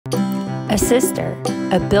a sister,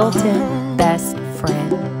 a built-in best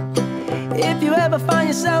friend. If you ever find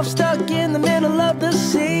yourself stuck in the middle of the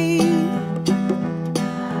sea,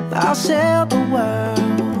 I'll sail the world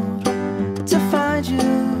to find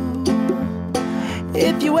you.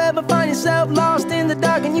 If you ever find yourself lost in the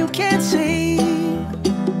dark and you can't see,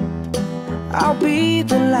 I'll be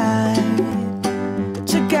the light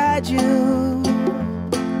to guide you.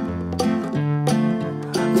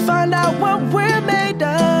 Find out what we're made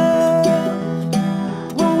of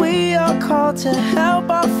when we are called to help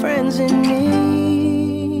our friends in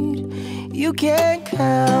need. You can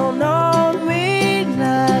count on me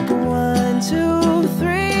like 1, 2,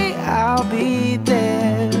 3, I'll be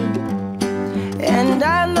there. And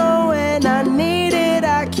I know when I need it,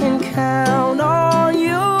 I can count on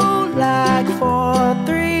you like 4,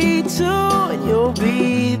 3, 2, and you'll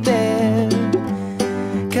be there.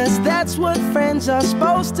 'Cause that's what friends are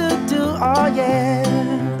supposed to do, oh yeah.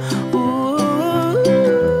 Ooh,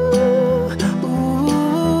 ooh,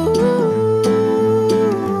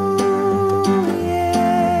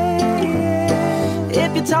 yeah, yeah. If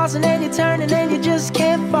you're tossing and you're turning and you just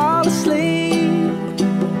can't fall asleep,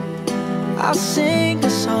 I'll sing a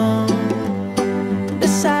song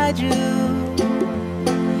beside you.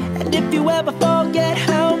 And if you ever forget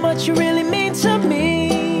how much you really mean to me,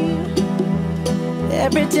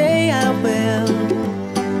 every day I will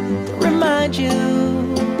remind you.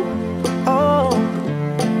 Oh,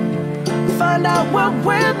 find out what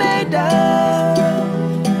we're made of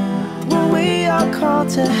when we are called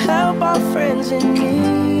to help our friends in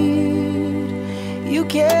need. You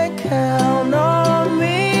can count on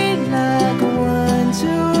me like 1,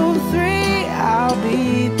 2, 3, I'll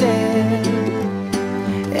be there.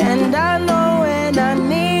 And I know when I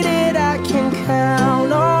need it, I can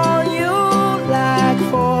count on you like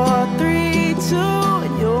 4, 3, 2,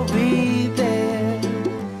 and you'll be there.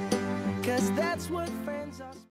 'Cause that's what friends are.